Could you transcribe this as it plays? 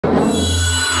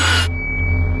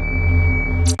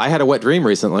I had a wet dream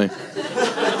recently.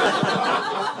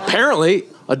 Apparently,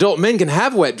 adult men can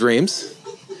have wet dreams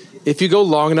if you go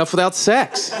long enough without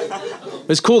sex.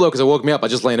 It's cool, though, because it woke me up. I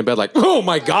just lay in bed like, oh,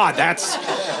 my God, that's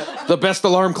the best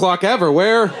alarm clock ever.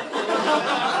 Where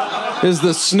is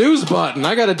the snooze button?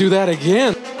 I got to do that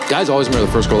again. Guys always remember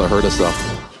the first girl that hurt us, though.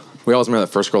 We always remember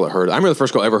that first girl that hurt us. I remember the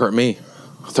first girl that ever hurt me.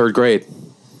 3rd grade.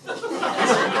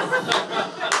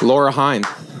 Laura Hine.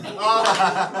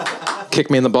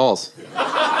 Kicked me in the balls.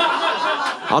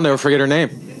 I'll never forget her name.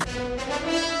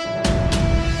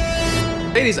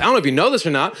 Ladies, I don't know if you know this or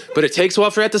not, but it takes a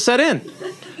while for that to set in.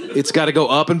 It's got to go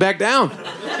up and back down.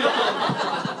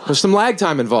 There's some lag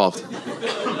time involved.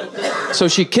 So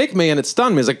she kicked me and it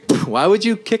stunned me. It's like, why would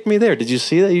you kick me there? Did you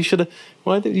see that? You should have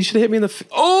hit me in the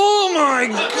oh my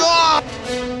God!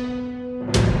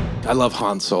 I love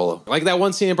Han Solo. Like that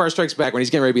one scene in Empire Strikes Back when he's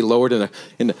getting ready to be lowered in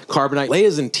the carbonite.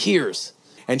 Leia's in tears.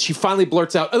 And she finally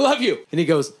blurts out, I love you. And he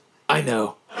goes, I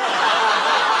know.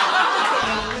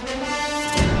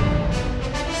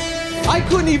 I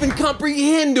couldn't even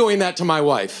comprehend doing that to my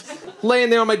wife. Laying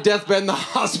there on my deathbed in the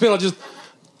hospital, just,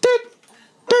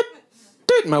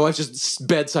 my wife's just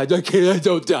bedside, okay,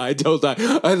 don't die.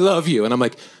 I love you. And I'm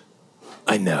like,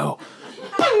 I know.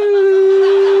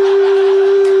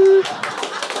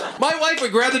 My wife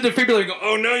would grab the defibrillator and go,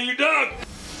 oh no, you don't.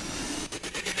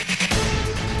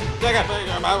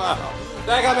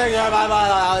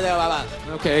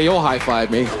 Okay, you'll high-five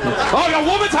me. Oh, your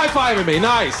woman's high-fiving me,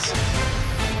 nice.